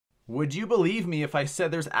Would you believe me if I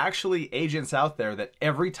said there's actually agents out there that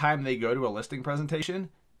every time they go to a listing presentation,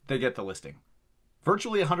 they get the listing?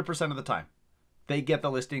 Virtually 100% of the time. They get the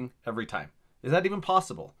listing every time. Is that even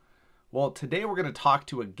possible? Well, today we're going to talk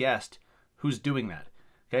to a guest who's doing that.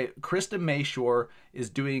 Okay, Krista Mashore is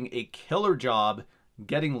doing a killer job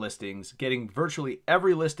getting listings, getting virtually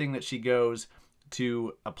every listing that she goes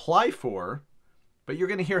to apply for. But you're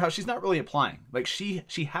going to hear how she's not really applying. Like she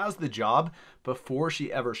has the job before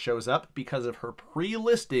she ever shows up because of her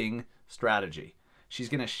pre-listing strategy. She's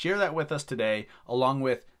going to share that with us today, along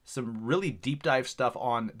with some really deep dive stuff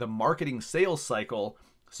on the marketing sales cycle,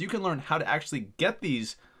 so you can learn how to actually get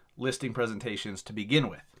these listing presentations to begin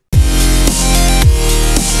with.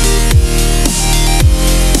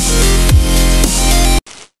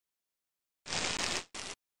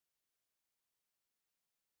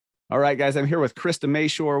 All right, guys, I'm here with Krista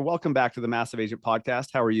Mashore. Welcome back to the Massive Agent Podcast.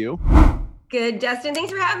 How are you? Good, Dustin.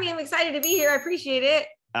 Thanks for having me. I'm excited to be here. I appreciate it.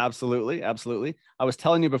 Absolutely. Absolutely. I was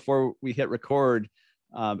telling you before we hit record,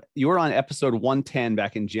 you were on episode 110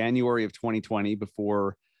 back in January of 2020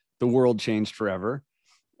 before the world changed forever.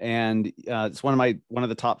 And it's one of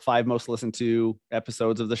the top 5 most listened to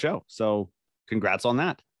episodes of the show. So congrats on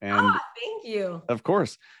that. And thank you. Of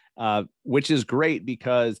course, which is great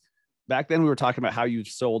because back then we were talking about how you've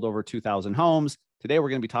sold over 2,000 homes. Today we're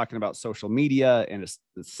going to be talking about social media and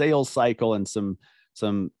the sales cycle and some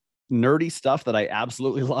nerdy stuff that I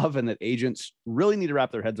absolutely love and that agents really need to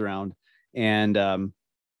wrap their heads around. And I'm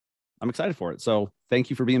excited for it. So thank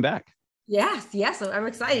you for being back. Yes. I'm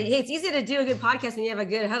excited. Hey, it's easy to do a good podcast when you have a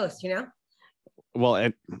good host, you know? Well,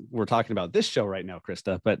 and we're talking about this show right now,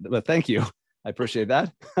 Krista, but thank you. I appreciate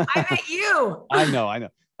that. I met you. I know. I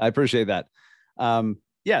appreciate that.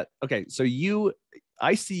 Yeah. Okay. So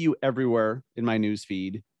I see you everywhere in my news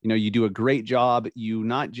feed. You know, you do a great job. You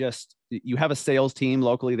have a sales team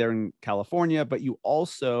locally there in California, but you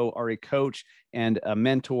also are a coach and a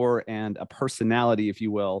mentor and a personality, if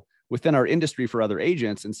you will, within our industry for other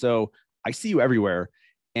agents. And so I see you everywhere.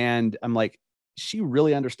 And I'm like, she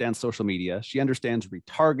really understands social media. She understands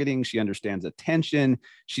retargeting. She understands attention.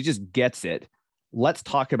 She just gets it. Let's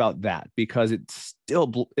talk about that because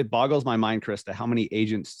it boggles my mind, Krista, how many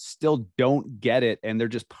agents still don't get it. And they're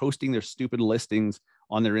just posting their stupid listings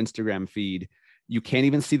on their Instagram feed. You can't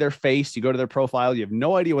even see their face. You go to their profile. You have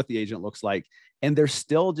no idea what the agent looks like. And they're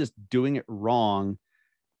still just doing it wrong.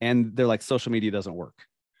 And they're like, social media doesn't work.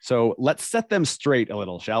 So let's set them straight a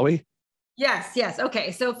little, shall we? Yes.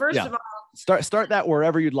 Okay. So first of all, start that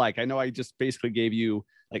wherever you'd like. I know I just basically gave you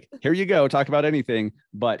like, here you go, talk about anything,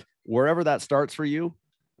 but wherever that starts for you.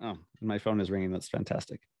 Oh, my phone is ringing. That's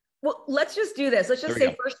fantastic. Well, let's just do this. Let's just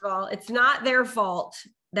say, first of all, it's not their fault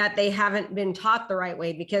that they haven't been taught the right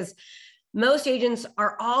way, because most agents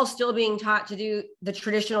are all still being taught to do the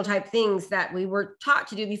traditional type things that we were taught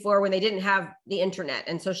to do before when they didn't have the internet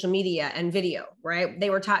and social media and video, right? They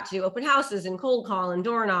were taught to do open houses and cold call and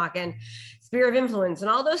door knock and sphere of influence, and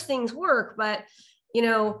all those things work. But, you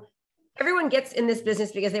know, everyone gets in this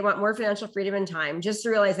business because they want more financial freedom and time, just to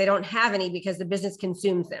realize they don't have any because the business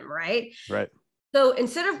consumes them, right? Right. So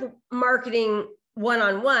instead of marketing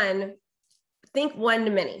one-on-one, think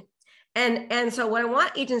one-to-many. And so what I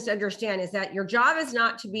want agents to understand is that your job is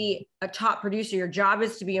not to be a top producer. Your job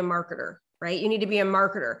is to be a marketer, right? You need to be a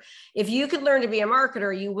marketer. If you could learn to be a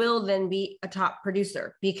marketer, you will then be a top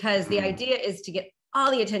producer, because the idea is to get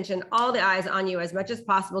all the attention, all the eyes on you as much as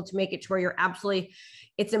possible to make it to where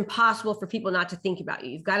it's impossible for people not to think about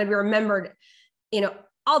you. You've got to be remembered,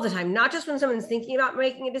 all the time, not just when someone's thinking about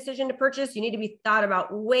making a decision to purchase. You need to be thought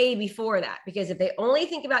about way before that, because if they only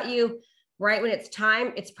think about you right when it's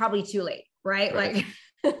time, it's probably too late, right? Like,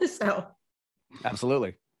 so.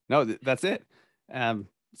 Absolutely. No, that's it.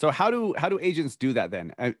 So how do agents do that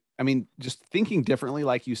then? I mean, just thinking differently,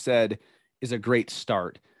 like you said, is a great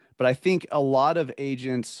start. But I think a lot of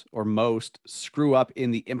agents, or most, screw up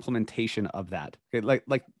in the implementation of that. Okay,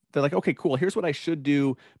 like they're like, okay, cool, here's what I should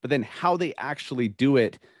do. But then how they actually do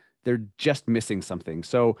it, they're just missing something.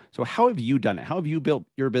 So how have you done it? How have you built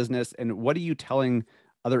your business? And what are you telling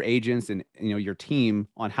other agents and your team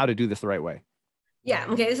on how to do this the right way? Yeah.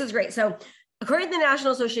 Okay. This is great. So according to the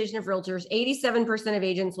National Association of Realtors, 87% of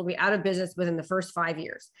agents will be out of business within the first 5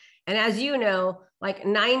 years. And as you know, like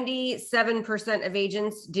 97% of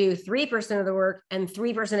agents do 3% of the work, and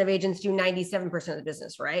 3% of agents do 97% of the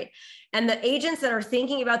business, right? And the agents that are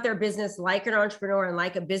thinking about their business like an entrepreneur and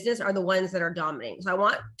like a business are the ones that are dominating. So I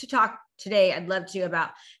want to talk today, I'd love to,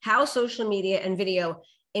 about how social media and video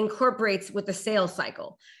incorporates with the sales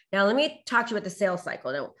cycle. Now, let me talk to you about the sales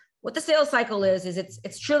cycle. Now, what the sales cycle is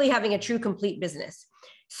it's truly having a true complete business.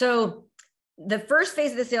 So the first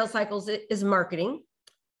phase of the sales cycles is marketing,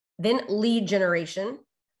 then lead generation,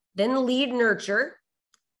 then lead nurture,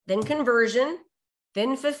 then conversion,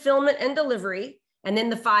 then fulfillment and delivery, and then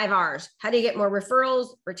the 5 R's. How do you get more referrals,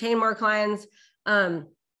 retain more clients, get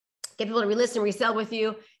people to relist and resell with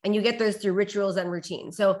you? And you get those through rituals and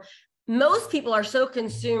routines. So most people are so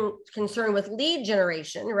concerned with lead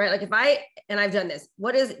generation, right? Like and I've done this,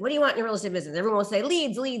 what do you want in your real estate business? Everyone will say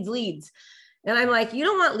leads, leads, leads. And I'm like, you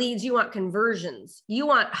don't want leads, you want conversions. You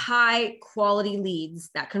want high quality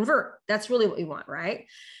leads that convert. That's really what we want, right?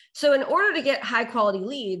 So in order to get high quality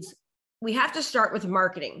leads, we have to start with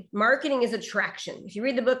marketing. Marketing is attraction. If you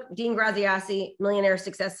read the book, Dean Graziosi, Millionaire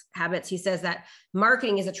Success Habits, he says that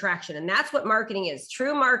marketing is attraction. And that's what marketing is.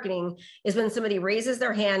 True marketing is when somebody raises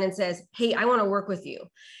their hand and says, hey, I want to work with you.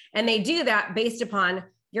 And they do that based upon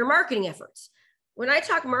your marketing efforts. When I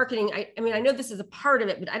talk marketing, I mean, I know this is a part of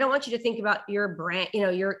it, but I don't want you to think about your brand,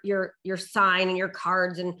 your sign and your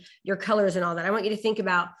cards and your colors and all that. I want you to think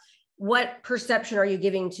about, what perception are you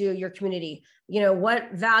giving to your community?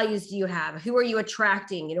 What values do you have? Who are you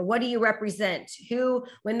attracting? What do you represent? Who,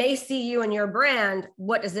 when they see you and your brand,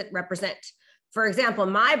 what does it represent? For example,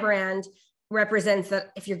 my brand represents that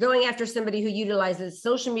if you're going after somebody who utilizes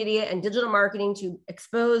social media and digital marketing to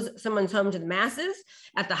expose someone's home to the masses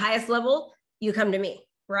at the highest level, you come to me,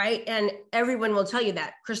 right? And everyone will tell you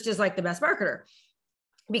that Krista's like the best marketer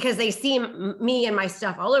because they see me and my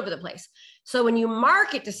stuff all over the place. So when you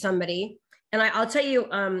market to somebody, and I'll tell you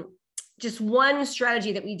just one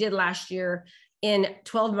strategy that we did last year in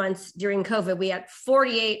 12 months during COVID, we had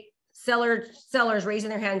 48 sellers raising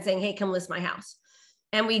their hand saying, hey, come list my house.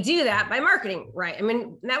 And we do that by marketing, right? I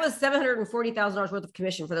mean, that was $740,000 worth of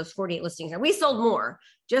commission for those 48 listings. And we sold more.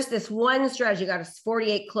 Just this one strategy got us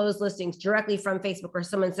 48 closed listings directly from Facebook, where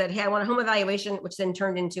someone said, hey, I want a home evaluation, which then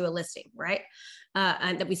turned into a listing, right?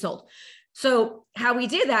 And that we sold. So how we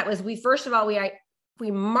did that was first of all,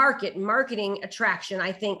 we marketing attraction.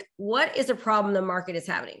 I think, what is a problem the market is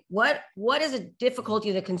having? What is a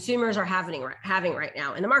difficulty the consumers are having right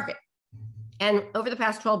now in the market? And over the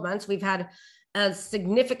past 12 months, we've had a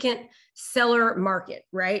significant seller market,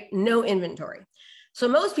 right? No inventory. So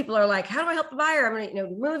most people are like, how do I help the buyer? I'm going to,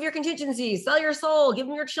 remove your contingencies, sell your soul, give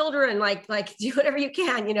them your children, like do whatever you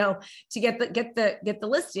can, to get the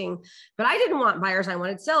listing. But I didn't want buyers. I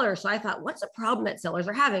wanted sellers. So I thought, what's a problem that sellers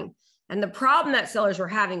are having? And the problem that sellers were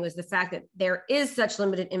having was the fact that there is such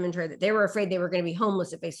limited inventory that they were afraid they were going to be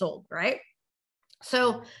homeless if they sold, right?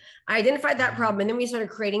 So I identified that problem. And then we started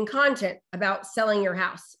creating content about selling your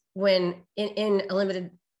house when in a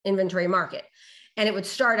limited inventory market. And it would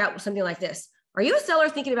start out with something like this. Are you a seller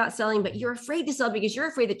thinking about selling, but you're afraid to sell because you're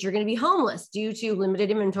afraid that you're going to be homeless due to limited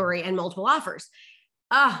inventory and multiple offers?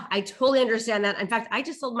 I totally understand that. In fact, I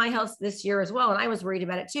just sold my house this year as well, and I was worried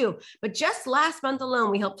about it too. But just last month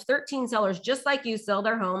alone, we helped 13 sellers just like you sell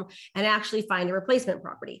their home and actually find a replacement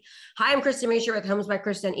property. Hi, I'm Krista Mashore with Homes by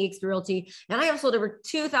Krista and eXp Realty, and I have sold over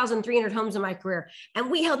 2,300 homes in my career.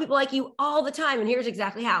 And we help people like you all the time. And here's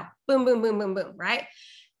exactly how. Boom, boom, boom, boom, boom, right?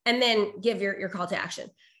 And then give your call to action.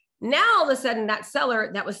 Now, all of a sudden, that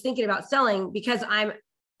seller that was thinking about selling, because I'm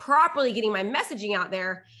properly getting my messaging out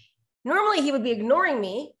there, normally he would be ignoring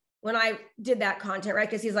me when I did that content, right?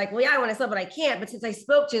 Because he's like, well, yeah, I want to sell, but I can't. But since I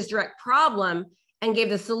spoke to his direct problem and gave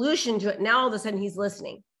the solution to it, now all of a sudden he's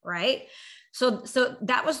listening, right? So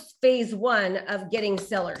that was phase one of getting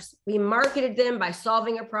sellers. We marketed them by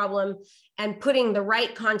solving a problem and putting the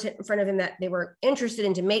right content in front of them that they were interested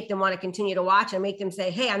in to make them want to continue to watch and make them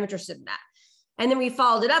say, hey, I'm interested in that. And then we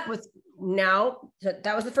followed it up with so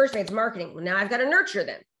that was the first phase, marketing. Well, now I've got to nurture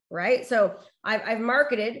them, right? So I've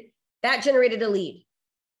marketed, that generated a lead.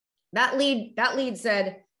 That lead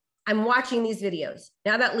said, I'm watching these videos.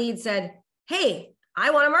 Now that lead said, hey, I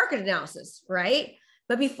want a market analysis, right?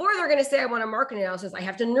 But before they're going to say, I want a market analysis, I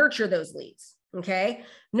have to nurture those leads. Okay.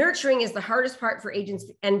 Nurturing is the hardest part for agents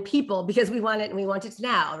and people because we want it and we want it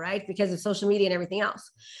now, right? Because of social media and everything else.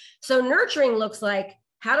 So nurturing looks like,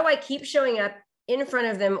 how do I keep showing up in front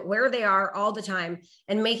of them where they are all the time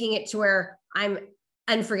and making it to where I'm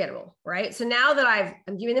unforgettable, right? So now that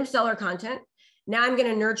I'm giving them seller content, now I'm going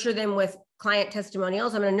to nurture them with client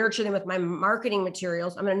testimonials. I'm going to nurture them with my marketing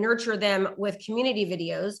materials. I'm going to nurture them with community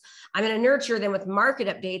videos. I'm going to nurture them with market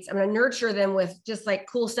updates. I'm going to nurture them with just like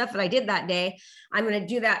cool stuff that I did that day. I'm going to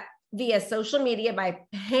do that via social media by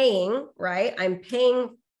paying, right? I'm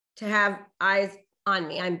paying to have eyes on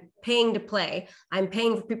me. I'm paying to play. I'm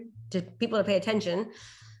paying for people to pay attention.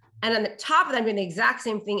 And on the top of that, I'm doing the exact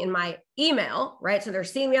same thing in my email, right? So they're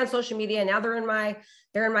seeing me on social media. Now they're in my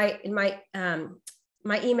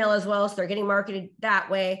email as well. So they're getting marketed that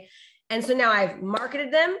way. And so now I've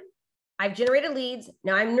marketed them. I've generated leads.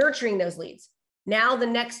 Now I'm nurturing those leads. Now the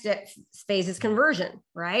next phase is conversion,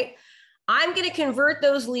 right? I'm going to convert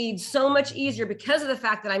those leads so much easier because of the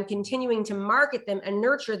fact that I'm continuing to market them and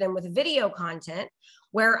nurture them with video content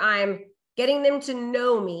where I'm getting them to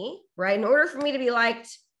know me, right? In order for me to be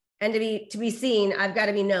liked and to be seen, I've got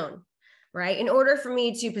to be known, right? In order for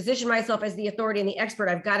me to position myself as the authority and the expert,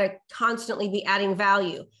 I've got to constantly be adding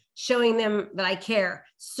value, showing them that I care,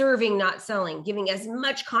 serving, not selling, giving as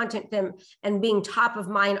much content to them and being top of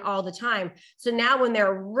mind all the time. So now when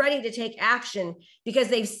they're ready to take action, because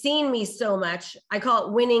they've seen me so much, I call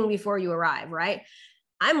it winning before you arrive, right?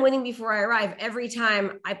 I'm winning before I arrive every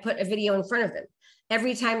time I put a video in front of them.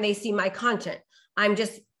 Every time they see my content, I'm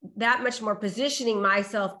just that much more positioning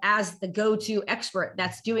myself as the go-to expert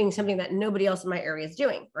that's doing something that nobody else in my area is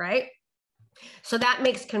doing, right? So that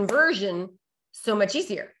makes conversion so much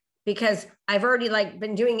easier because I've already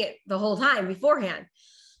been doing it the whole time beforehand.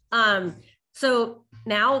 So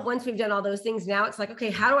now once we've done all those things, now it's like, okay,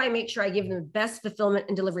 how do I make sure I give them the best fulfillment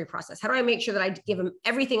and delivery process? How do I make sure that I give them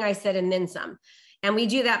everything I said and then some? And we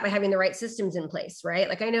do that by having the right systems in place, right?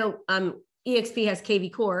 Like I know EXP has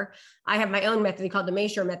KV Core. I have my own method called the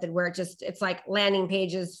Mashore method, where it's like landing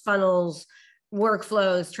pages, funnels,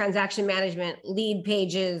 workflows, transaction management, lead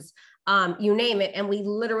pages, you name it. And we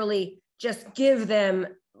literally just give them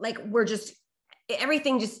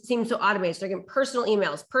everything just seems so automated. So they're getting personal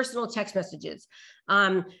emails, personal text messages.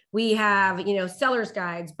 We have, seller's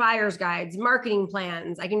guides, buyer's guides, marketing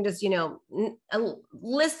plans. I can just, a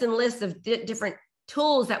list and lists of different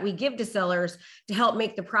tools that we give to sellers to help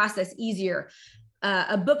make the process easier.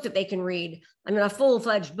 A book that they can read. I mean, a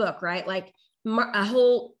full-fledged book, right? Like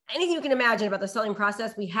anything you can imagine about the selling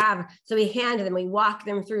process we have. So we hand them, we walk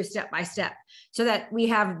them through step by step so that we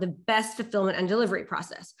have the best fulfillment and delivery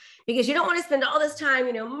process, because you don't want to spend all this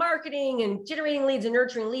time, marketing and generating leads and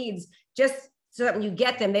nurturing leads just so that when you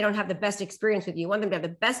get them, they don't have the best experience with you. You want them to have the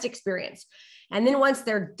best experience. And then once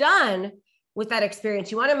they're done with that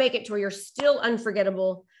experience, you want to make it to where you're still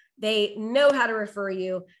unforgettable. They know how to refer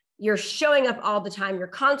you. You're showing up all the time. You're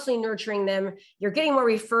constantly nurturing them. You're getting more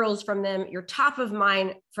referrals from them. You're top of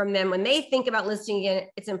mind from them. When they think about listing again,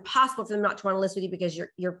 it's impossible for them not to want to list with you because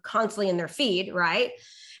you're constantly in their feed, right?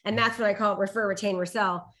 And that's what I call refer, retain,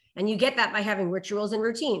 resell. And you get that by having rituals and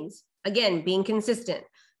routines. Again, being consistent,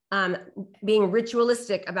 being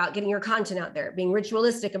ritualistic about getting your content out there, being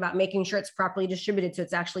ritualistic about making sure it's properly distributed so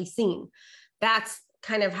it's actually seen. That's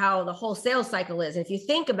kind of how the whole sales cycle is. And if you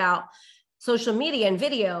think about social media and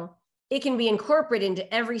video, it can be incorporated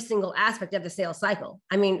into every single aspect of the sales cycle.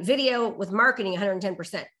 I mean, video with marketing,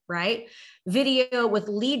 110%, right? Video with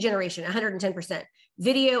lead generation, 110%.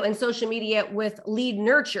 Video and social media with lead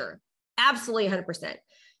nurture, absolutely 100%.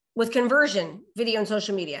 With conversion, video and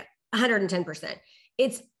social media, 110%.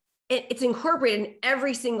 It's incorporated in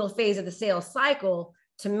every single phase of the sales cycle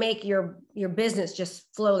to make your business just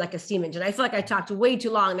flow like a steam engine. I feel like I talked way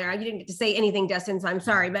too long there. You didn't get to say anything, Dustin, so I'm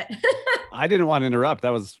sorry, but I didn't want to interrupt.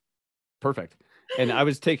 That was perfect. And I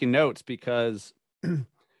was taking notes because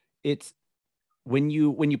it's when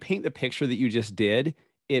you paint the picture that you just did,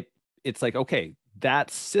 it's like, okay,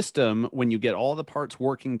 that system, when you get all the parts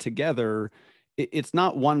working together, it's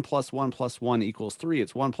not 1 + 1 + 1 = 3.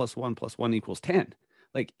 It's 1 + 1 + 1 = 10.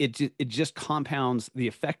 Like it just compounds the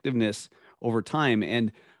effectiveness over time.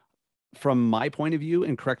 And from my point of view,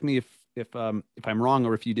 and correct me if I'm wrong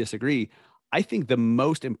or if you disagree, I think the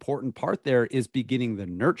most important part there is beginning the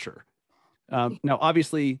nurture. Now,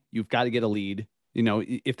 obviously, you've got to get a lead.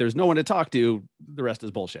 If there's no one to talk to, the rest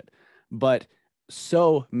is bullshit. But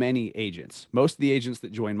so many agents, most of the agents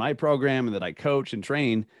that join my program and that I coach and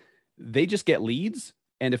train, they just get leads.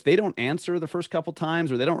 And if they don't answer the first couple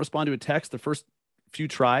times or they don't respond to a text the first few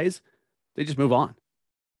tries, they just move on.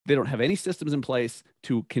 They don't have any systems in place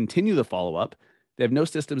to continue the follow-up. They have no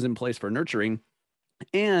systems in place for nurturing.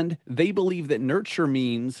 And they believe that nurture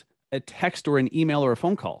means a text or an email or a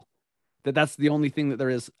phone call, that's the only thing that there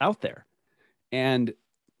is out there. And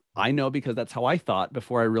I know because that's how I thought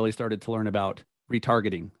before I really started to learn about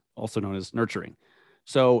retargeting, also known as nurturing.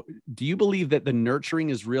 So do you believe that the nurturing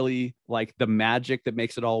is really like the magic that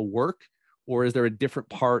makes it all work? Or is there a different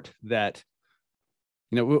part that,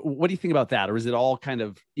 what do you think about that? Or is it all kind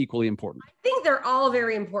of equally important? I think they're all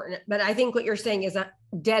very important, but I think what you're saying is a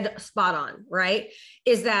dead spot on, right?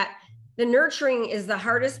 Is that the nurturing is the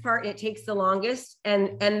hardest part and it takes the longest.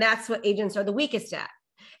 And that's what agents are the weakest at.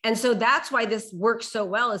 And so that's why this works so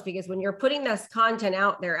well, is because when you're putting this content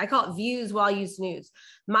out there, I call it views while you snooze.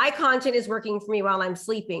 My content is working for me while I'm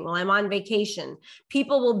sleeping, while I'm on vacation.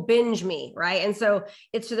 People will binge me, right? And so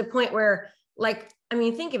it's to the point where,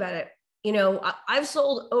 think about it. I've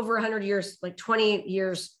sold over 100 years, like 20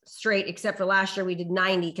 years straight, except for last year we did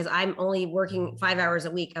 90 because I'm only working 5 hours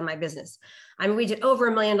a week on my business. I mean, we did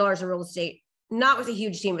over $1 million in real estate, not with a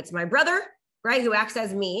huge team. It's my brother, right, who acts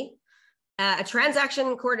as me, a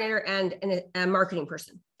transaction coordinator, and a marketing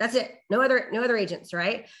person. That's it. No other agents,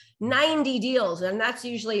 right? 90 deals, and that's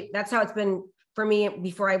how it's been for me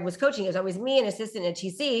before I was coaching. It was always me, an assistant at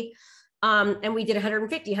TC. And we did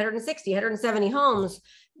 150, 160, 170 homes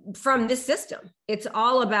from this system. It's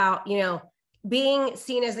all about, being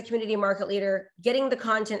seen as the community market leader, getting the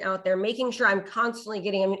content out there, making sure I'm constantly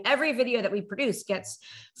getting, every video that we produce gets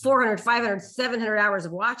 400, 500, 700 hours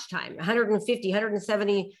of watch time, 150,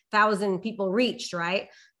 170,000 people reached, right?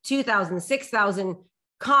 2,000, 6,000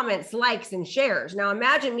 comments, likes, and shares. Now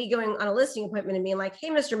imagine me going on a listing appointment and being like,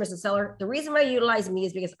 hey, Mr. and Mrs. Seller, the reason why you utilize me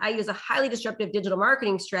is because I use a highly disruptive digital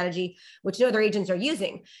marketing strategy, which no other agents are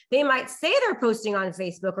using. They might say they're posting on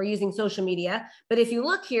Facebook or using social media, but if you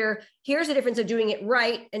look here, here's the difference of doing it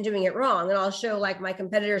right and doing it wrong. And I'll show like my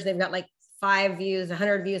competitors, they've got like 5 views,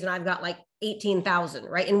 100 views, and I've got like 18,000,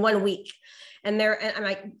 right, in 1 week. And I'm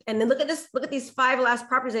like, and then look at these 5 last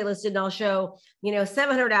properties I listed, and I'll show,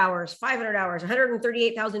 700 hours, 500 hours,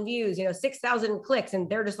 138,000 views, 6,000 clicks. And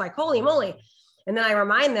they're just like, holy moly. And then I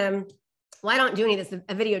remind them, well, I don't do any of this,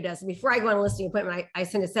 a video does. And before I go on a listing appointment, I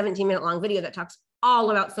send a 17-minute long video that talks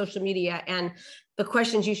all about social media and the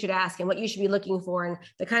questions you should ask and what you should be looking for and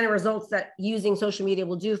the kind of results that using social media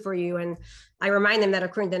will do for you. And I remind them that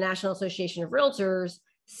according to the National Association of Realtors,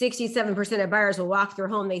 67% of buyers will walk through a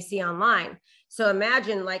home they see online. So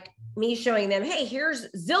imagine like me showing them, hey, here's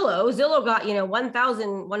Zillow. Zillow got,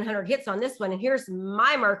 1,100 hits on this one. And here's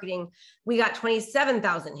my marketing. We got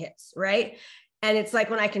 27,000 hits, right? And it's like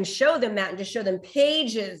when I can show them that and just show them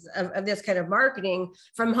pages of this kind of marketing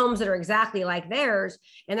from homes that are exactly like theirs.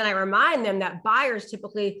 And then I remind them that buyers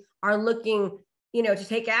typically are looking to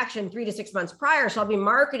take action 3 to 6 months prior. So I'll be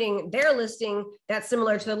marketing their listing that's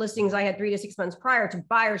similar to the listings I had 3 to 6 months prior to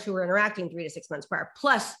buyers who were interacting 3 to 6 months prior,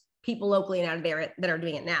 plus people locally and out of there that are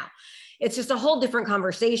doing it now. It's just a whole different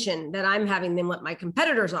conversation that I'm having than what my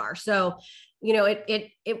competitors are. So,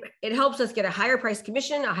 it helps us get a higher price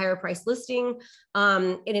commission, a higher price listing.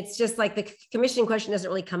 And it's just like the commission question doesn't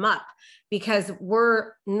really come up because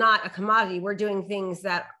we're not a commodity. We're doing things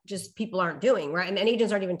that just people aren't doing, right? And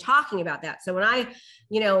agents aren't even talking about that. So when I,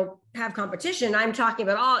 have competition, I'm talking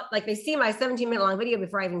about all, like they see my 17-minute long video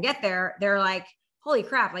before I even get there. They're like, holy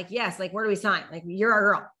crap, like, yes, like, where do we sign? Like, you're our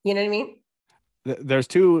girl. You know what I mean? There's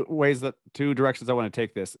two directions I want to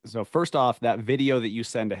take this. So first off, that video that you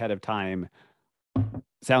send ahead of time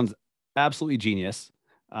sounds absolutely genius.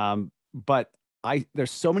 But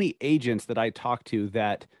there's so many agents that I talk to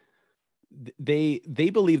that they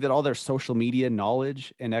believe that all their social media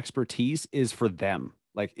knowledge and expertise is for them.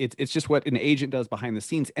 Like it's just what an agent does behind the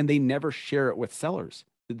scenes, and they never share it with sellers.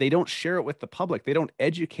 They don't share it with the public. They don't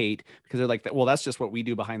educate because they're like, well, that's just what we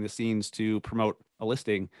do behind the scenes to promote a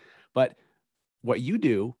listing. But what you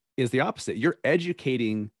do is the opposite. You're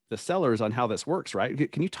educating the sellers on how this works,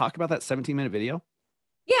 right? Can you talk about that 17-minute video?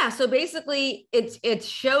 Yeah. So basically it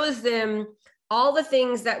shows them all the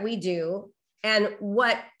things that we do and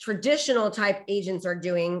what traditional type agents are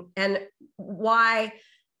doing and why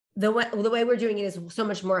the way we're doing it is so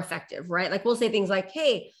much more effective, right? Like we'll say things like,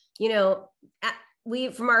 hey,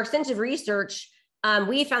 from our extensive research,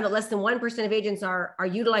 we found that less than 1% of agents are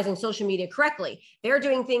utilizing social media correctly. They're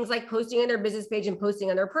doing things like posting on their business page and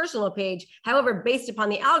posting on their personal page. However, based upon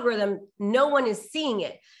the algorithm, no one is seeing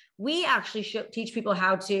it. We actually teach people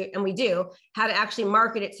how to actually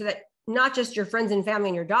market it so that not just your friends and family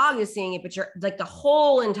and your dog is seeing it, but like the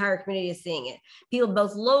whole entire community is seeing it. People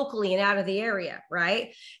both locally and out of the area,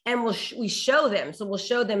 right? And we show them. So we'll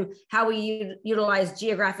show them how we utilize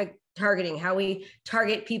geographic targeting, how we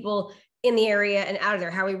target people in the area and out of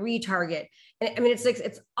there, how we retarget. And I mean,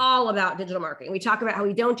 it's all about digital marketing. We talk about how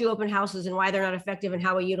we don't do open houses and why they're not effective and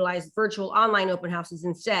how we utilize virtual online open houses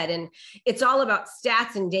instead. And it's all about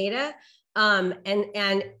stats and data. And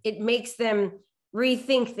it makes them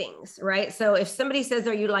rethink things, right? So if somebody says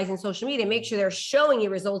they're utilizing social media, make sure they're showing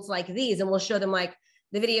you results like these. And we'll show them like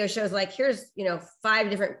the video shows like, here's, 5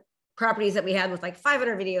 different properties that we had with like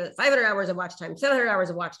 500 videos, 500 hours of watch time, 700 hours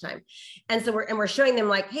of watch time. And so we're showing them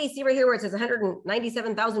like, hey, see right here where it says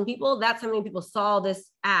 197,000 people, that's how many people saw this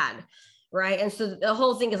ad, right? And so the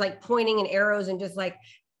whole thing is like pointing and arrows and just like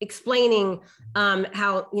explaining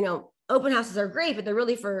how, open houses are great, but they're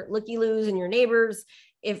really for looky-loos and your neighbors.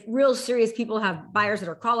 If real serious people have buyers that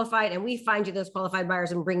are qualified, and we find you those qualified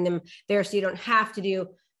buyers and bring them there so you don't have to do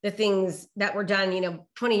the things that were done,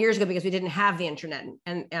 20 years ago because we didn't have the internet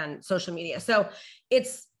and social media. So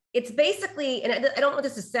it's it's basically, and I don't want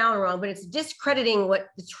this to sound wrong, but it's discrediting what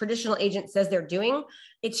the traditional agent says they're doing.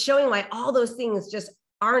 It's showing why all those things just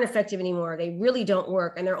aren't effective anymore. They really don't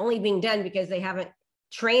work. And they're only being done because they haven't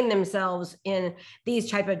trained themselves in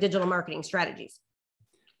these type of digital marketing strategies.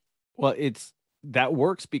 Well, that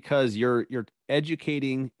works because you're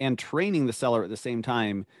educating and training the seller at the same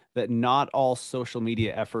time that not all social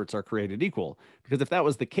media efforts are created equal. Because if that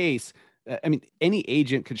was the case, I mean, any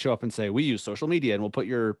agent could show up and say, we use social media and we'll put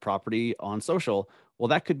your property on social. Well,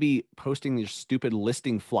 that could be posting your stupid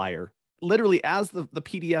listing flyer, literally as the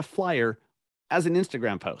PDF flyer as an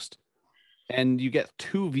Instagram post. And you get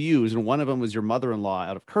 2 views, and one of them was your mother-in-law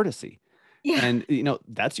out of courtesy. Yeah. And,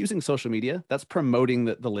 that's using social media. That's promoting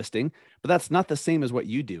the listing, but that's not the same as what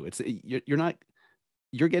you do.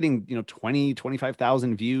 You're getting, 20,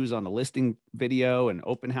 25,000 views on a listing video and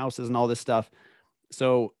open houses and all this stuff.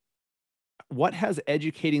 So what has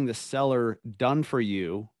educating the seller done for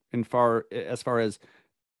you as far as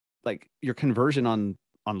like your conversion on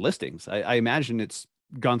listings? I imagine it's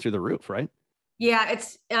gone through the roof, right? Yeah,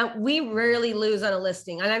 it's we rarely lose on a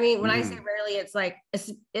listing. And I mean, when I say rarely, it's like,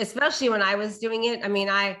 especially when I was doing it. I mean,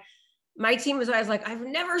 my team was always like, I've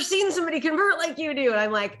never seen somebody convert like you do. And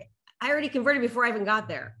I'm like, I already converted before I even got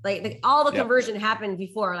there. Like all the conversion happened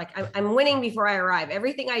before. Like I'm winning before I arrive.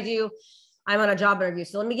 Everything I do, I'm on a job interview.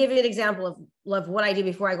 So let me give you an example of what I do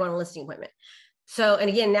before I go on a listing appointment. So, and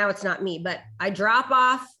again, now it's not me, but I drop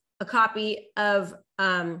off a copy of,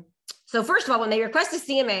 so first of all, when they request a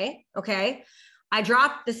CMA, okay, I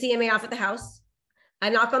drop the CMA off at the house. I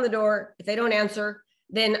knock on the door. If they don't answer,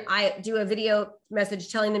 then I do a video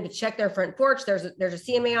message telling them to check their front porch. There's a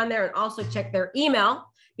CMA on there, and also check their email,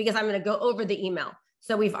 because I'm going to go over the email.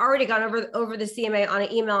 So we've already gone over the CMA on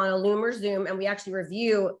an email on a Loom or Zoom, and we actually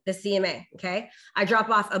review the CMA. Okay. I drop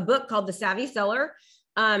off a book called The Savvy Seller.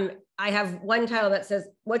 I have one title that says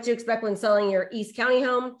what to expect when selling your East County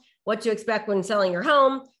home, what to expect when selling your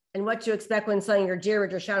home, and what to expect when selling your Deer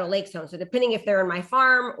Ridge or Shadow Lakes home. So depending if they're in my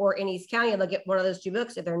farm or in East County, they'll get one of those 2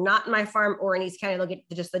 books. If they're not in my farm or in East County, they'll get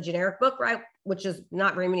just the generic book, right? Which is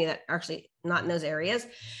not very many that are actually not in those areas.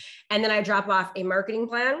 And then I drop off a marketing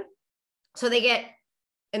plan. So they get,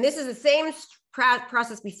 and this is the same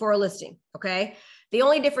process before a listing, okay? The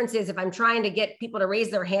only difference is if I'm trying to get people to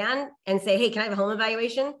raise their hand and say, hey, can I have a home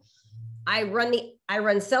evaluation? I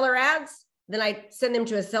run seller ads, then I send them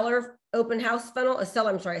to a seller open house funnel, a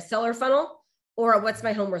seller funnel, or a what's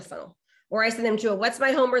my home worth funnel. Or I send them to a what's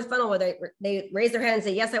my home worth funnel where they raise their hand and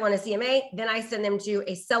say, yes, I want a CMA. Then I send them to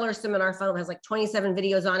a seller seminar funnel that has like 27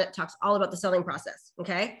 videos on it, talks all about the selling process,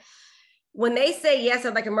 okay? When they say, yes,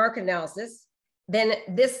 I'd like a market analysis, then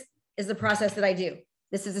this is the process that I do.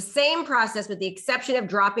 This is the same process with the exception of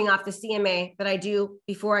dropping off the CMA that I do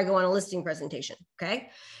before I go on a listing presentation, okay?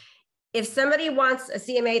 If somebody wants a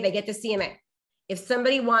CMA, they get the CMA. If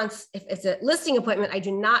it's a listing appointment, I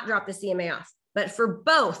do not drop the CMA off. But for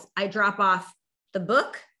both, I drop off the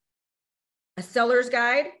book, a seller's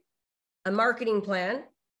guide, a marketing plan.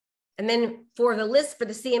 And then for the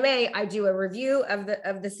CMA, I do a review of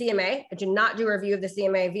the CMA. I do not do a review of the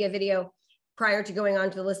CMA via video prior to going on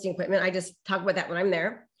to the listing appointment. I just talk about that when I'm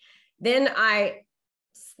there. Then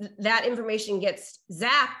that information gets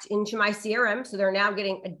zapped into my CRM. So they're now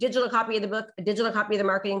getting a digital copy of the book, a digital copy of the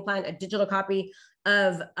marketing plan, a digital copy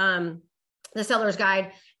of the seller's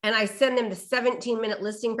guide. And I send them the 17-minute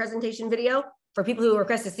listing presentation video for people who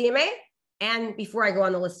request a CMA and before I go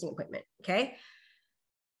on the listing appointment, okay?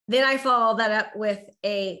 Then I follow that up with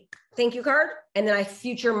a thank you card, and then I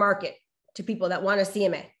future market to people that want a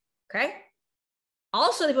CMA, okay?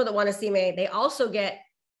 Also, the people that want a CMA, they also get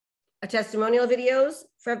a testimonial videos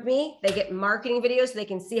from me. They get marketing videos so they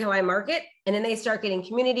can see how I market. And then they start getting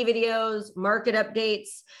community videos, market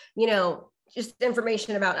updates, just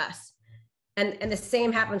information about us. And the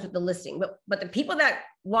same happens with the listing. But the people that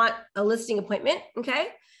want a listing appointment, okay,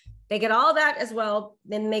 they get all that as well.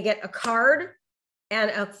 Then they get a card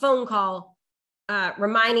and a phone call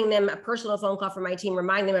reminding them, a personal phone call from my team,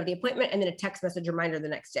 reminding them of the appointment, and then a text message reminder the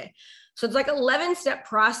next day. So it's like an 11-step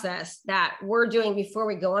process that we're doing before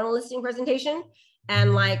we go on a listing presentation,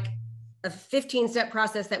 and like a 15-step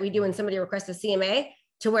process that we do when somebody requests a CMA,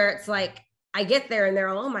 to where it's like, I get there and they're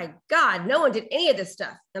all, oh my God, no one did any of this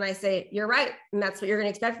stuff. And I say, you're right. And that's what you're going to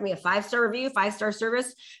expect from me, a 5-star review, 5-star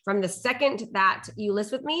service from the second that you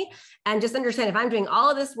list with me. And just understand, if I'm doing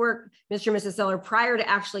all of this work, Mr. and Mrs. Seller, prior to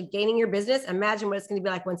actually gaining your business, imagine what it's going to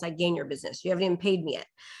be like once I gain your business. You haven't even paid me yet.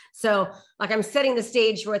 So like, I'm setting the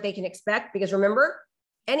stage for what they can expect, because remember,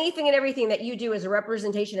 anything and everything that you do is a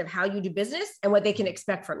representation of how you do business and what they can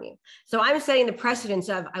expect from you. So I'm setting the precedence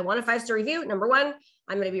of, I want a 5-star review. Number one,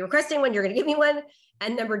 I'm going to be requesting one. You're going to give me one.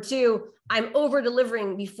 And number two, I'm over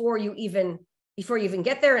delivering before you even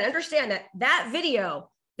get there. And understand that video,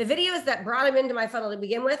 the videos that brought them into my funnel to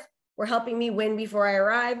begin with, were helping me win before I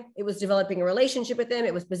arrived. It was developing a relationship with them.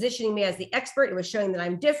 It was positioning me as the expert. It was showing that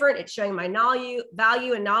I'm different. It's showing my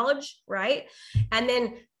value and knowledge, right? And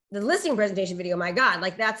then the listing presentation video, my God,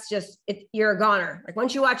 like that's just, you're a goner. Like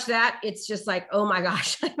once you watch that, it's just like, oh my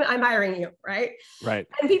gosh, I'm hiring you, right? Right.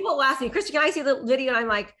 And people will ask me, Krista, can I see the video? And I'm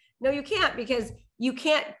like, no, you can't, because you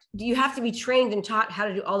have to be trained and taught how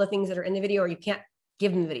to do all the things that are in the video, or you can't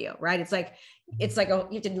give them the video, right? It's like you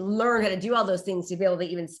have to learn how to do all those things to be able to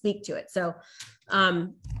even speak to it. So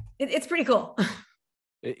it's pretty cool.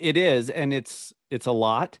 It is. And it's a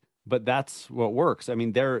lot, but that's what works. I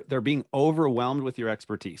mean, they're being overwhelmed with your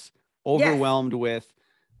expertise, overwhelmed with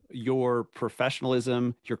your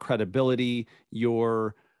professionalism, your credibility,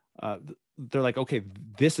 they're like, okay,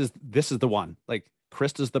 this is the one. Like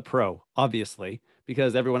Krista's the pro, obviously,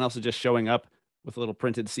 because everyone else is just showing up with a little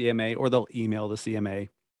printed CMA, or they'll email the CMA.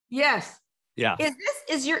 Yes. Yeah.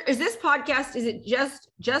 Is this podcast, is it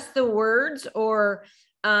just the words, or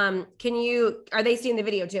are they seeing the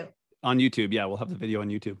video too? On YouTube. Yeah. We'll have the video on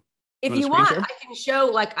YouTube. If you want, I can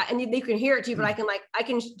show and you can hear it too, but I can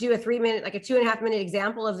do a 3-minute, like a 2.5-minute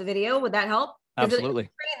example of the video. Would that help? Absolutely.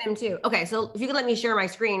 Train them too. Okay. So if you can let me share my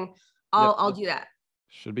screen, I'll do that.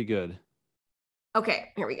 Should be good.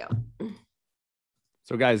 Okay. Here we go.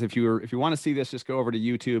 So guys, if you want to see this, just go over to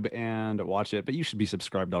YouTube and watch it, but you should be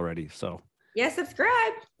subscribed already. So yeah,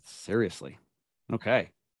 subscribe. Seriously. Okay.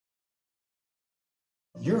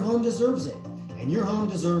 Your home deserves it, and your home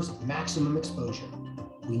deserves maximum exposure.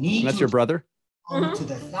 We need That's your brother? To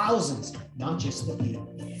the thousands, not just the few.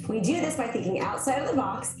 We do this by thinking outside of the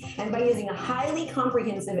box and by using a highly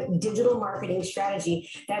comprehensive digital marketing strategy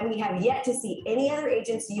that we have yet to see any other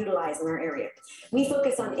agents utilize in our area. We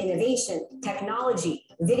focus on innovation, technology,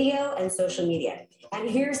 video, and social media. And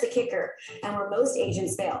here's the kicker, and where most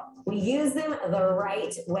agents fail. We use them the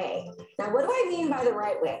right way. Now, what do I mean by the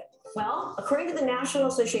right way? Well, according to the National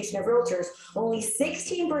Association of Realtors, only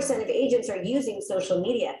 16% of agents are using social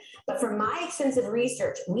media. But from my extensive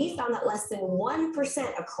research, we found that less than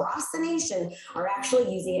 1% across the nation are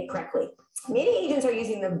actually using it correctly. Many agents are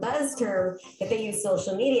using the buzz term that they use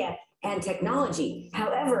social media and technology.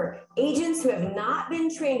 However, agents who have not been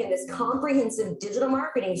trained in this comprehensive digital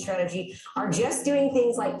marketing strategy are just doing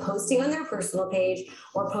things like posting on their personal page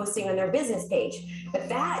or posting on their business page. But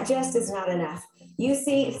that just is not enough. You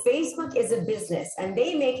see, Facebook is a business and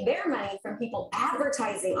they make their money from people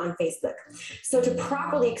advertising on Facebook. So to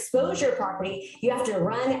properly expose your property, you have to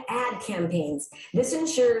run ad campaigns. This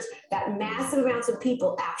ensures that massive amounts of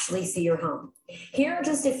people actually see your home. Here are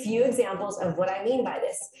just a few examples of what I mean by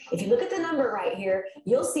this. If you look at the number right here,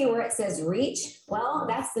 you'll see where it says reach. Well,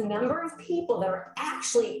 that's the number of people that are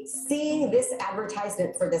actually seeing this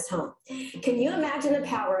advertisement for this home. Can you imagine the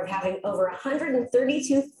power of having over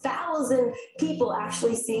 132,000 people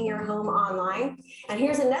actually seeing your home online? And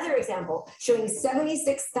here's another example showing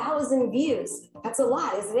 76,000 views. That's a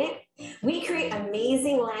lot, isn't it? We create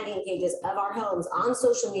amazing landing pages of our homes on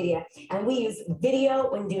social media, and we use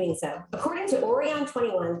video when doing so. According to Orion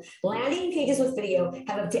 21, landing pages with video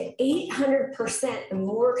have up to 800%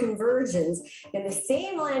 more conversions than the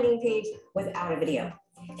same landing page without a video.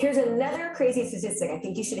 Here's another crazy statistic I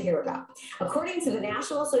think you should hear about. According to the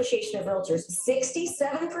National Association of Realtors,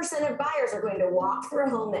 67% of buyers are going to walk through a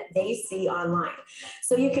home that they see online.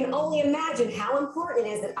 So you can only imagine how important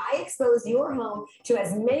it is that I expose your home to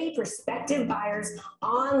as many prospective buyers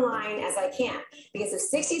online as I can. Because if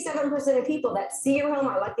 67% of people that see your home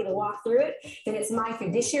are likely to walk through it, then it's my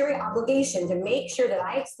fiduciary obligation to make sure that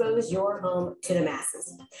I expose your home to the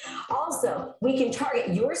masses. Also, we can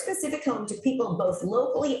target your specific home to people both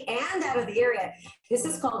locally and out of the area. This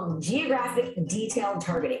is called geographic detailed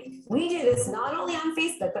targeting. We do this not only on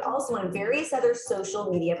Facebook, but also on various other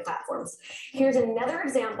social media platforms. Here's another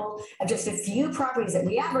example of just a few properties that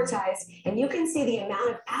we advertised, and you can see the amount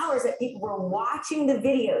of hours that people were watching the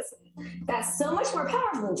videos. That's so much more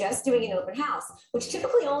powerful than just doing an open house, which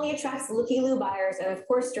typically only attracts looky-loo buyers and of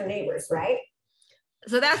course your neighbors, right?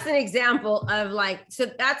 So that's an example of so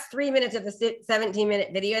that's 3 minutes of the 17-minute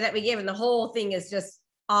video that we give. And the whole thing is just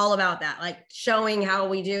all about that, like showing how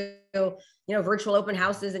we do, virtual open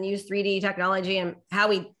houses and use 3D technology and how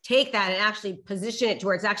we take that and actually position it to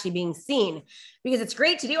where it's actually being seen, because it's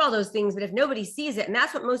great to do all those things. But if nobody sees it, and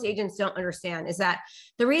that's what most agents don't understand, is that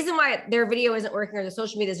the reason why their video isn't working or the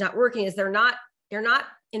social media is not working is they're not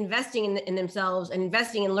investing in themselves and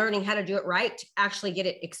investing in learning how to do it right to actually get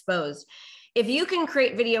it exposed. If you can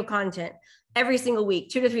create video content every single week,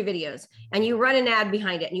 2 to 3 videos, and you run an ad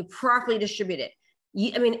behind it and you properly distribute it,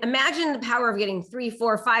 imagine the power of getting 3,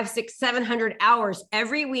 4, 5, 6, 700 hours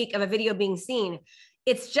every week of a video being seen.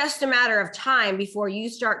 It's just a matter of time before you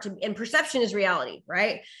start to, and perception is reality,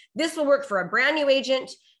 right? This will work for a brand new agent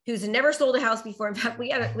who's never sold a house before. In fact, we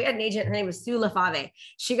had an agent, her name was Sue LaFave.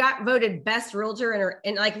 She got voted best realtor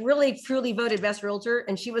and like really truly voted best realtor.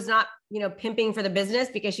 And she was not, pimping for the business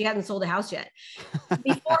because she hadn't sold a house yet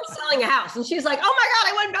before selling a house. And she's like, oh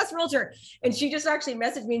my God, I won best realtor. And she just actually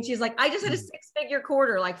messaged me and she's like, I just had a 6-figure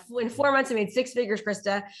quarter, like in 4 months, I made 6 figures,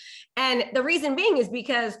 Krista. And the reason being is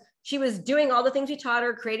because she was doing all the things we taught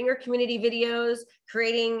her, creating her community videos,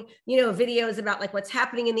 creating, videos about like what's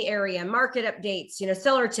happening in the area, market updates,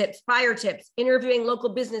 seller tips, buyer tips, interviewing local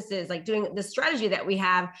businesses, like doing the strategy that we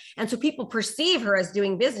have. And so people perceive her as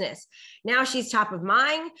doing business. Now she's top of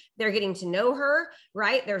mind. They're getting to know her,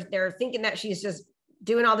 right? They're thinking that she's just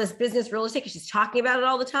doing all this business real estate because she's talking about it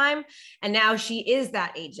all the time. And now she is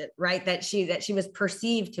that agent, right? That she was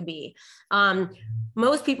perceived to be.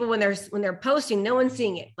 Most people, when they're posting, no one's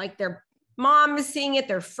seeing it. Like their mom is seeing it,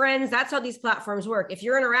 their friends. That's how these platforms work. If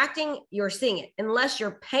you're interacting, you're seeing it, unless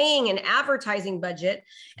you're paying an advertising budget.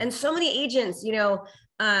 And so many agents,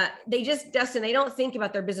 Dustin, they don't think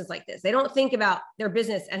about their business like this. They don't think about their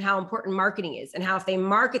business and how important marketing is, and how if they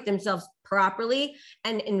market themselves properly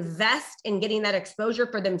and invest in getting that exposure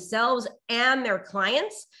for themselves and their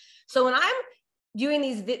clients. So when I'm doing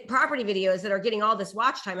these property videos that are getting all this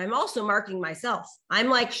watch time, I'm also marketing myself. I'm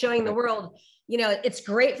like showing the world, it's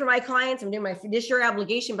great for my clients. I'm doing my fiduciary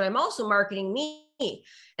obligation, but I'm also marketing me.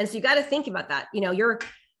 And so you got to think about that.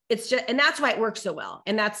 It's just, and that's why it works so well.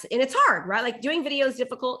 And it's hard, right? Like doing video is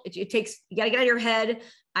difficult. It takes, you got to get out of your head.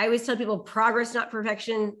 I always tell people progress, not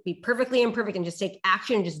perfection. Be perfectly imperfect and just take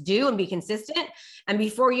action and just do and be consistent. And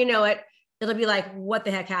before you know it, it'll be like, what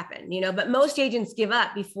the heck happened? But most agents give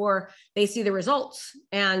up before they see the results,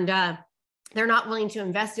 and they're not willing to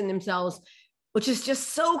invest in themselves, which is just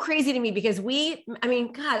so crazy to me because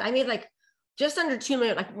I made like just under 2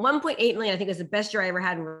 million, like 1.8 million, I think is the best year I ever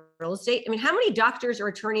had in real estate. I mean, how many doctors or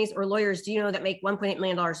attorneys or lawyers do you know that make $1.8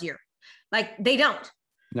 million a year? Like they don't.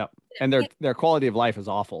 No. And their quality of life is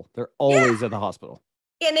awful. They're always at the hospital.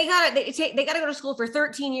 And they gotta go to school for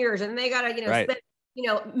 13 years and they gotta, spend,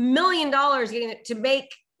 $1 million getting it to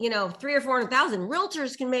make, 300,000 or 400,000.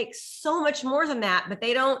 Realtors can make so much more than that, but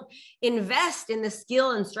they don't invest in the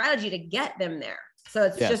skill and strategy to get them there. So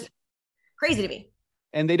it's just crazy to me.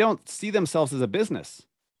 And they don't see themselves as a business.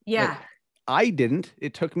 Yeah. Like, I didn't.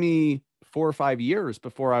 It took me 4 or 5 years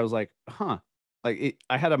before I was like, I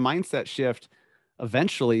had a mindset shift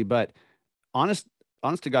eventually, but honest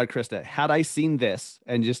to God, Krista, had I seen this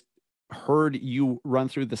and just heard you run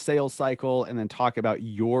through the sales cycle and then talk about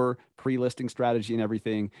your pre-listing strategy and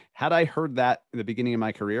everything, had I heard that in the beginning of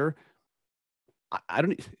my career,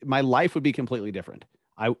 my life would be completely different.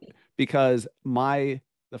 Because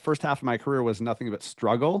the first half of my career was nothing but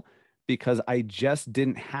struggle because I just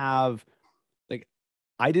didn't have,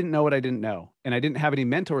 I didn't know what I didn't know. And I didn't have any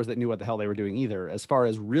mentors that knew what the hell they were doing either, as far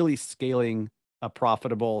as really scaling a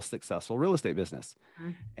profitable, successful real estate business.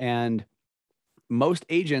 Mm-hmm. And most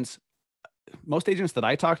agents that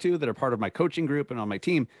I talk to that are part of my coaching group and on my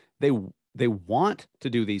team, they want to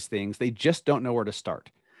do these things. They just don't know where to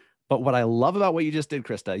start. But what I love about what you just did,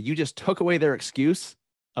 Krista, you just took away their excuse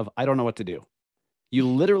of, I don't know what to do. You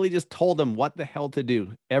literally just told them what the hell to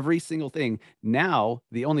do, every single thing. Now,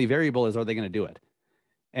 the only variable is, are they going to do it?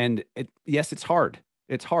 And yes, it's hard.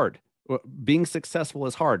 It's hard. Being successful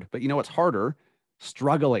is hard, but you know what's harder?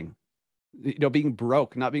 Struggling, being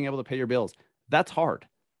broke, not being able to pay your bills. That's hard.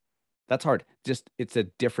 That's hard. Just, it's a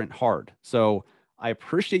different hard. So I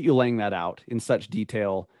appreciate you laying that out in such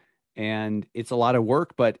detail, and it's a lot of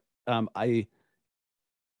work, but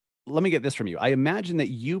let me get this from you. I imagine that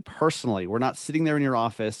you personally were not sitting there in your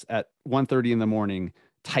office at 1:30 in the morning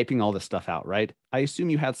typing all this stuff out, right? I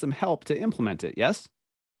assume you had some help to implement it, yes?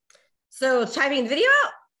 So typing the video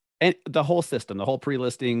out? And the whole system, the whole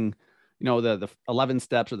pre-listing, the 11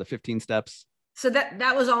 steps or the 15 steps. So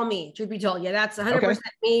that was all me, truth be told. Yeah, that's 100%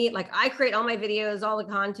 me. Like I create all my videos, all the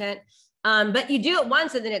content. But you do it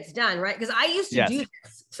once and then it's done, right? Because I used to do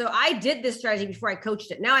this. So I did this strategy before I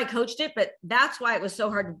coached it. Now I coached it, but that's why it was so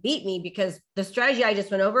hard to beat me, because the strategy I just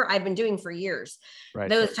went over, I've been doing for years,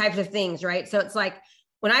 those types of things, right? So it's like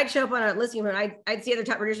when I'd show up on a listing, when I'd see other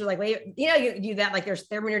top producers like, wait, you do that, like they're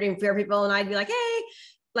interviewing fair people. And I'd be like, hey,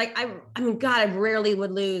 like, I mean, God, I rarely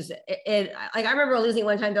would lose it. Like, I remember losing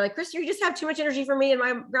one time. They're like, Krista, you just have too much energy for me. And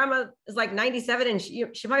my grandma is like 97 and she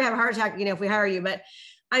probably have a heart attack, if we hire you. But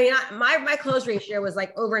I mean, my close ratio was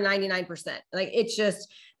like over 99%. Like, it's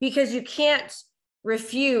just because you can't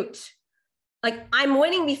refute. Like, I'm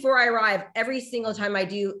winning before I arrive every single time I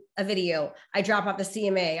do a video. I drop off the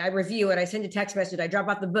CMA, I review it, I send a text message, I drop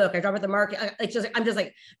off the book, I drop off the market. I'm just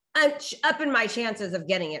like, I'm up in my chances of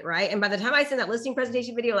getting it right. And by the time I send that listing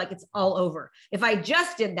presentation video, like, it's all over. If I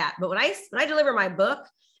just did that, but when I deliver my book,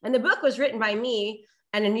 and the book was written by me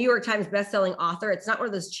and a New York Times bestselling author. It's not one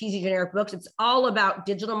of those cheesy generic books. It's all about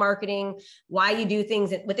digital marketing, why you do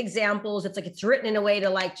things with examples. It's like, it's written in a way to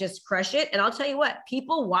like just crush it. And I'll tell you what,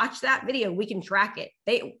 people watch that video. We can track it.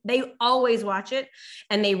 They always watch it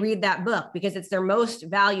and they read that book because it's their most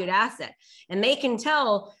valued asset. And they can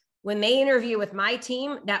tell when they interview with my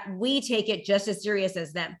team that we take it just as serious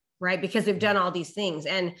as them, right? Because we've done all these things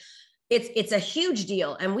and it's a huge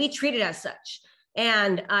deal and we treat it as such.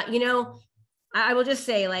 And, I will just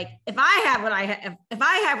say, like, if I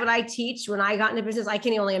have what I teach when I got into business, I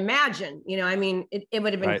can only imagine, I mean, it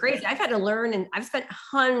would have been crazy. I've had to learn and I've spent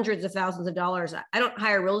hundreds of thousands of dollars. I don't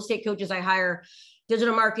hire real estate coaches. I hire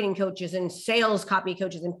digital marketing coaches and sales copy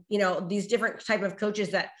coaches and, these different type of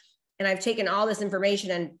coaches and I've taken all this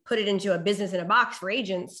information and put it into a business in a box for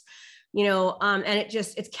agents, and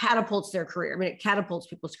it catapults their career. I mean, it catapults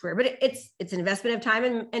people's career, but it's an investment of time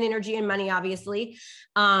and energy and money, obviously.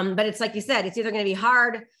 But it's like you said, it's either going to be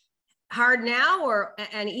hard now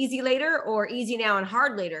and easy later, or easy now and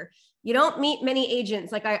hard later. You don't meet many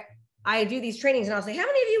agents. Like I do these trainings and I'll say, how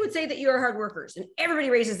many of you would say that you are hard workers? And everybody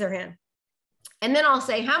raises their hand. And then I'll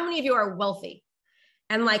say, how many of you are wealthy?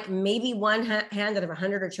 And like maybe one hand out of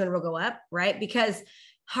 100 or 200 will go up, right? Because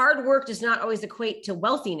hard work does not always equate to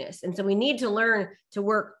wealthiness. And so we need to learn to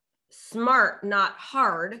work smart, not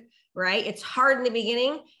hard, right? It's hard in the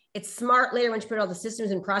beginning. It's smart later once you put all the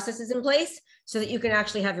systems and processes in place so that you can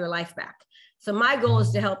actually have your life back. So my goal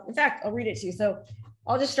is to help. In fact, I'll read it to you. So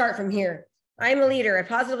I'll just start from here. I am a leader. I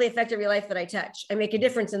positively affect every life that I touch. I make a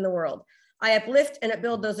difference in the world. I uplift and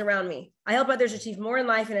upbuild those around me. I help others achieve more in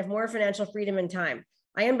life and have more financial freedom and time.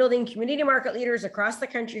 I am building community market leaders across the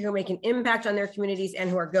country who make an impact on their communities and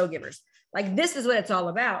who are go-givers. Like, this is what it's all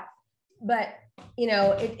about. But,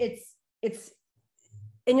 it's,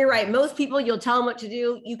 and you're right. Most people, you'll tell them what to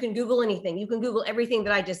do. You can Google anything. You can Google everything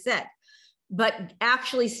that I just said, but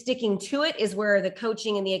actually sticking to it is where the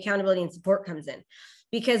coaching and the accountability and support comes in.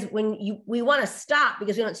 Because we want to stop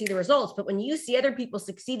because we don't see the results. But when you see other people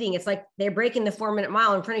succeeding, it's like they're breaking the 4-minute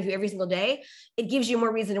mile in front of you every single day. It gives you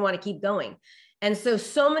more reason to want to keep going. And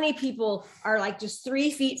so many people are like just 3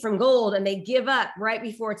 feet from gold and they give up right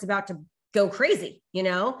before it's about to go crazy,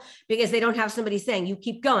 because they don't have somebody saying, you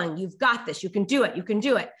keep going, you've got this, you can do it, you can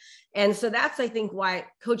do it. And so that's, I think, why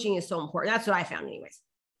coaching is so important. That's what I found anyways.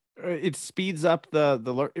 It speeds up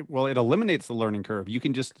it eliminates the learning curve. You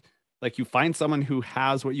can just, like, you find someone who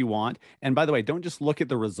has what you want. And by the way, don't just look at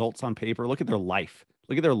the results on paper, look at their life,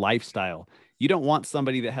 look at their lifestyle. You don't want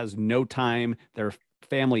somebody that has no time, their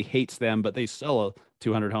family hates them, but they sell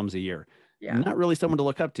 200 homes a year. Yeah. Not really someone to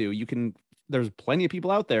look up to. There's plenty of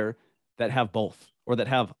people out there that have both or that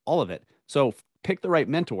have all of it. So pick the right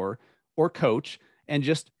mentor or coach and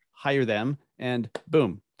just hire them, and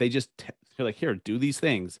boom, they just you're like, here, do these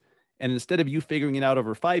things. And instead of you figuring it out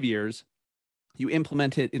over 5 years, you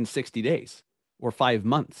implement it in 60 days or 5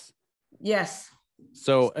 months. Yes.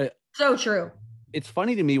 So true. It's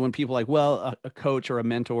funny to me when people are like, well, a coach or a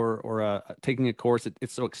mentor or taking a course,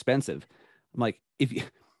 it's so expensive. I'm like,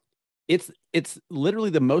 it's literally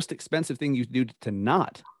the most expensive thing you do to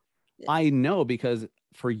not. I know, because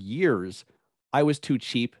for years I was too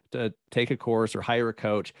cheap to take a course or hire a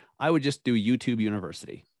coach. I would just do YouTube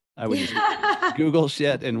University. I would just Google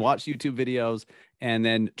shit and watch YouTube videos and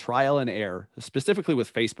then trial and error, specifically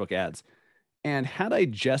with Facebook ads. And had I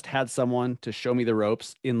just had someone to show me the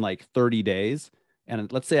ropes in like 30 days,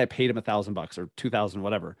 and let's say I paid him $1,000 or 2,000,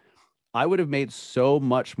 whatever, I would have made so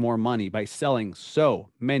much more money by selling so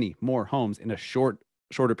many more homes in a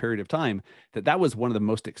shorter period of time. That was one of the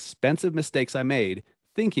most expensive mistakes I made,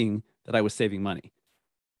 thinking that I was saving money.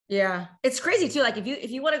 Yeah. It's crazy too. Like,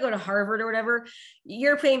 if you want to go to Harvard or whatever,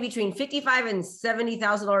 you're paying between $55,000 and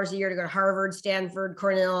 $70,000 a year to go to Harvard, Stanford,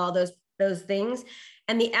 Cornell, all those things.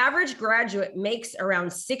 And the average graduate makes around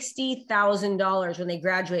 $60,000 when they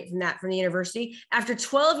graduate from the university. After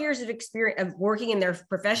 12 years of experience of working in their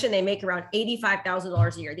profession, they make around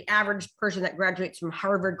 $85,000 a year. The average person that graduates from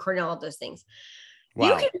Harvard, Cornell, all those things. Wow.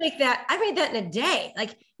 You can make that. I made that in a day.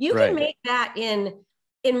 Like, you can make that in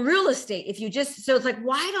real estate. So it's like,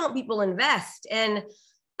 why don't people invest? And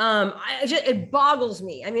It boggles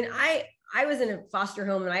me. I mean, I was in a foster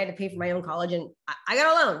home and I had to pay for my own college, and I got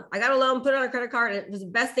a loan. I got a loan, put it on a credit card. And it was the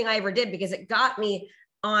best thing I ever did because it got me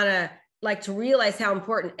on to realize how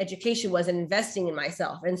important education was and investing in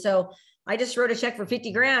myself. And so I just wrote a check for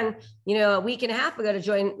 50 grand, a week and a half ago to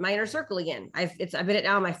join my inner circle again. I've been at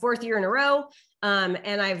now my 4th year in a row.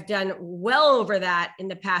 And I've done well over that in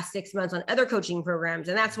the past 6 months on other coaching programs.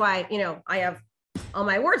 And that's why, I have all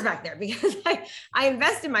my words back there because I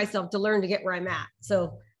invest in myself to learn to get where I'm at.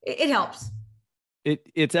 So it helps.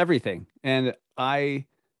 It's everything. And I'm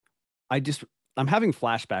having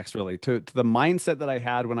flashbacks really to the mindset that I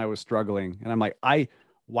had when I was struggling. And I'm like,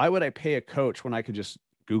 why would I pay a coach when I could just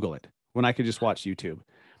Google it, when I could just watch YouTube?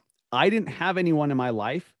 I didn't have anyone in my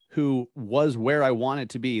life who was where I wanted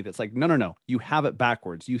to be. That's like, no, you have it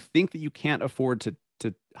backwards. You think that you can't afford to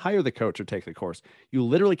hire the coach or take the course. You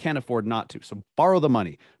literally can't afford not to. So borrow the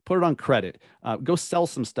money, put it on credit, go sell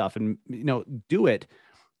some stuff and, do it.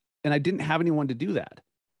 And I didn't have anyone to do that.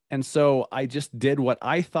 And so I just did what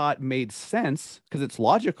I thought made sense because it's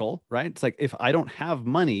logical, right? It's like, if I don't have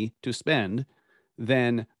money to spend,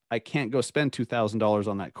 then I can't go spend $2,000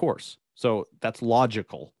 on that course. So that's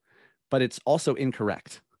logical, but it's also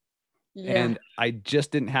incorrect. Yeah. And I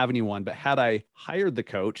just didn't have anyone. But had I hired the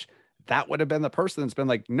coach, that would have been the person that's been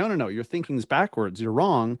like, no, your thinking's backwards. You're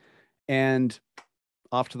wrong. And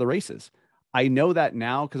off to the races. I know that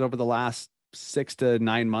now because over the last 6 to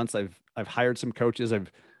 9 months, I've hired some coaches.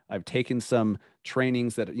 I've taken some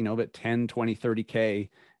trainings that, at 10, 20, 30K.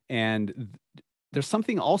 And there's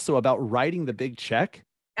something also about writing the big check.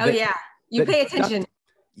 Oh yeah. You pay attention.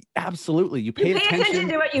 Absolutely. You pay attention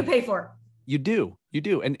to what you pay for. You do.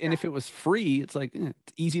 And if it was free, it's like,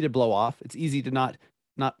 it's easy to blow off. It's easy to not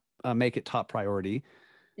make it top priority.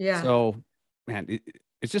 Yeah. So man,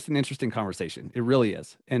 it's just an interesting conversation. It really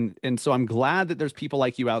is. And so I'm glad that there's people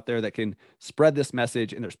like you out there that can spread this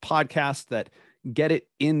message, and there's podcasts that get it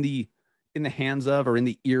in the hands of or in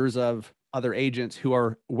the ears of other agents who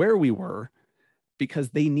are where we were, because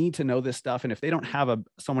they need to know this stuff. And if they don't have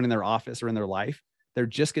someone in their office or in their life, they're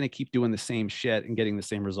just going to keep doing the same shit and getting the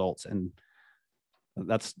same results. And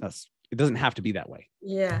that's it doesn't have to be that way.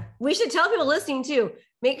 Yeah. We should tell people listening too,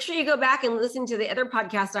 make sure you go back and listen to the other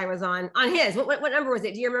podcast I was on his. What number was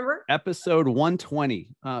it? Do you remember? Episode 120.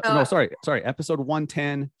 No, sorry. Episode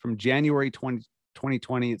 110 from January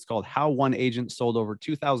 2020. It's called How One Agent Sold Over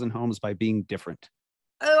 2,000 Homes by Being Different.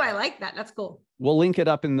 Oh, I like that. That's cool. We'll link it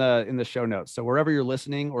up in the show notes. So wherever you're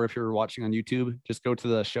listening, or if you're watching on YouTube, just go to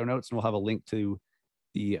the show notes and we'll have a link to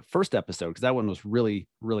the first episode, because that one was really,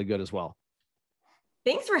 really good as well.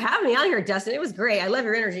 Thanks for having me on here, Dustin. It was great. I love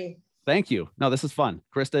your energy. Thank you. No, this is fun.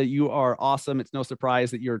 Krista, you are awesome. It's no surprise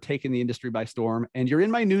that you're taking the industry by storm, and you're in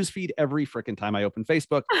my newsfeed every freaking time I open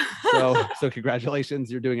Facebook. So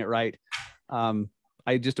congratulations. You're doing it right.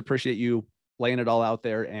 I just appreciate you laying it all out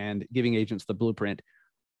there and giving agents the blueprint.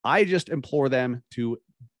 I just implore them to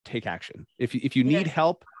take action. If you need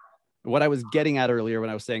help, what I was getting at earlier when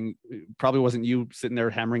I was saying probably wasn't you sitting there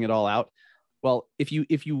hammering it all out. Well, if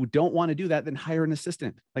you don't want to do that, then hire an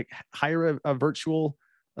assistant, like hire a virtual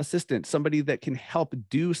assistant, somebody that can help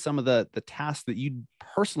do some of the tasks that you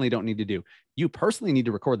personally don't need to do. You personally need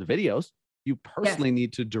to record the videos. You personally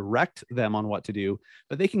need to direct them on what to do,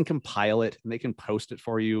 but they can compile it and they can post it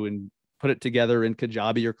for you and put it together in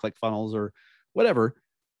Kajabi or ClickFunnels or whatever.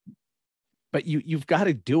 But you've got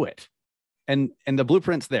to do it. And the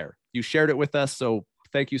blueprint's there. You shared it with us. So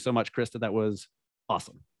thank you so much, Krista. That was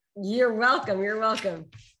awesome. You're welcome. You're welcome.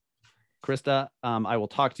 Krista, I will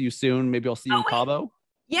talk to you soon. Maybe I'll see you in Cabo.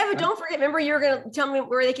 Yeah, but don't forget, remember you were going to tell me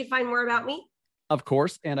where they could find more about me? Of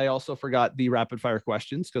course. And I also forgot the rapid fire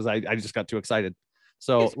questions because I just got too excited.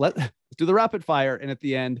 So let's do the rapid fire. And at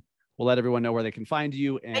the end, we'll let everyone know where they can find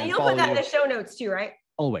you. And you'll put that in the show notes too, right?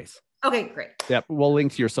 Always. Okay, great. Yep. We'll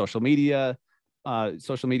link to your social media.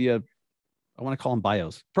 I want to call them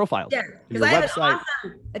bios, profiles. Yeah, because I have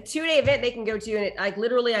a 2-day event they can go to, and it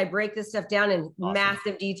literally I break this stuff down in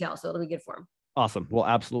massive detail, so it'll be good for them. Awesome. We'll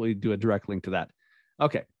absolutely do a direct link to that.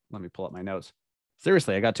 Okay, let me pull up my notes.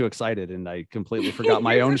 Seriously, I got too excited and I completely forgot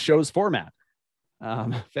my own show's format.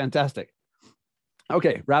 Fantastic.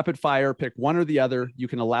 Okay, rapid fire. Pick one or the other. You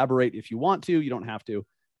can elaborate if you want to. You don't have to.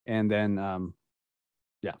 And then,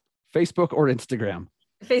 Facebook or Instagram.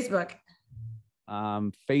 Facebook.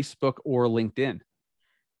 Facebook or LinkedIn?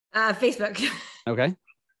 Facebook. Okay.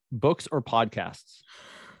 Books or podcasts?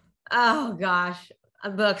 Oh gosh.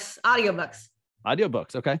 Books, audiobooks.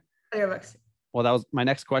 Audiobooks. Okay. Audiobooks. Well, that was my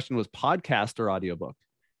next question was podcast or audiobook?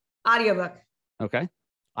 Audiobook. Okay.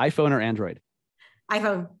 iPhone or Android?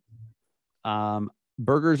 iPhone.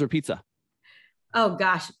 Burgers or pizza? Oh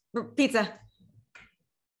gosh, pizza.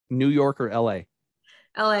 New York or LA?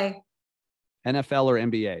 LA. NFL or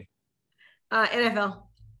NBA? NFL.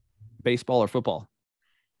 Baseball or football?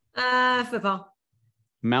 Football.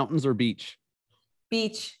 Mountains or beach?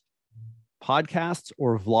 Beach. Podcasts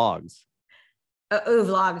or vlogs?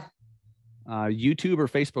 Vlog. YouTube or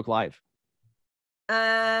Facebook Live?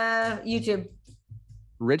 YouTube.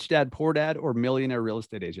 Rich Dad, Poor Dad or Millionaire Real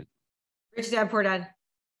Estate Agent? Rich Dad, Poor Dad.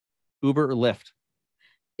 Uber or Lyft?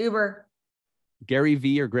 Uber. Gary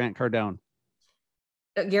Vee or Grant Cardone?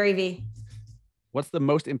 Gary Vee. What's the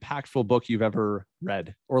most impactful book you've ever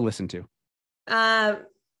read or listened to?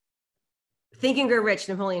 Think and Grow Rich,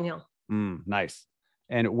 Napoleon Hill. Nice.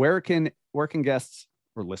 And where can guests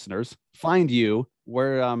or listeners find you?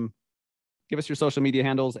 Where give us your social media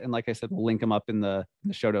handles, and like I said, we'll link them up in the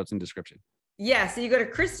show notes and description. Yeah, so you go to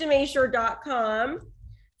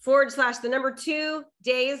KristaMashore.com/2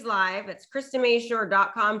 days live. It's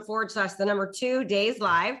KristaMashore.com/2 days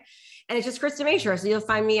live. And it's just Krista Mashore. So you'll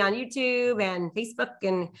find me on YouTube and Facebook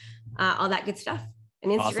and all that good stuff,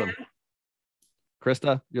 and Instagram. Awesome.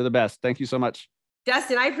 Krista, you're the best. Thank you so much.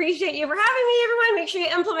 Dustin, I appreciate you for having me, everyone. Make sure you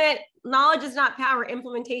implement. Knowledge is not power.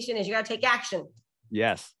 Implementation is. You got to take action.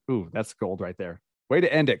 Yes. Ooh, that's gold right there. Way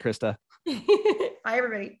to end it, Krista. Bye,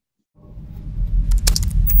 everybody.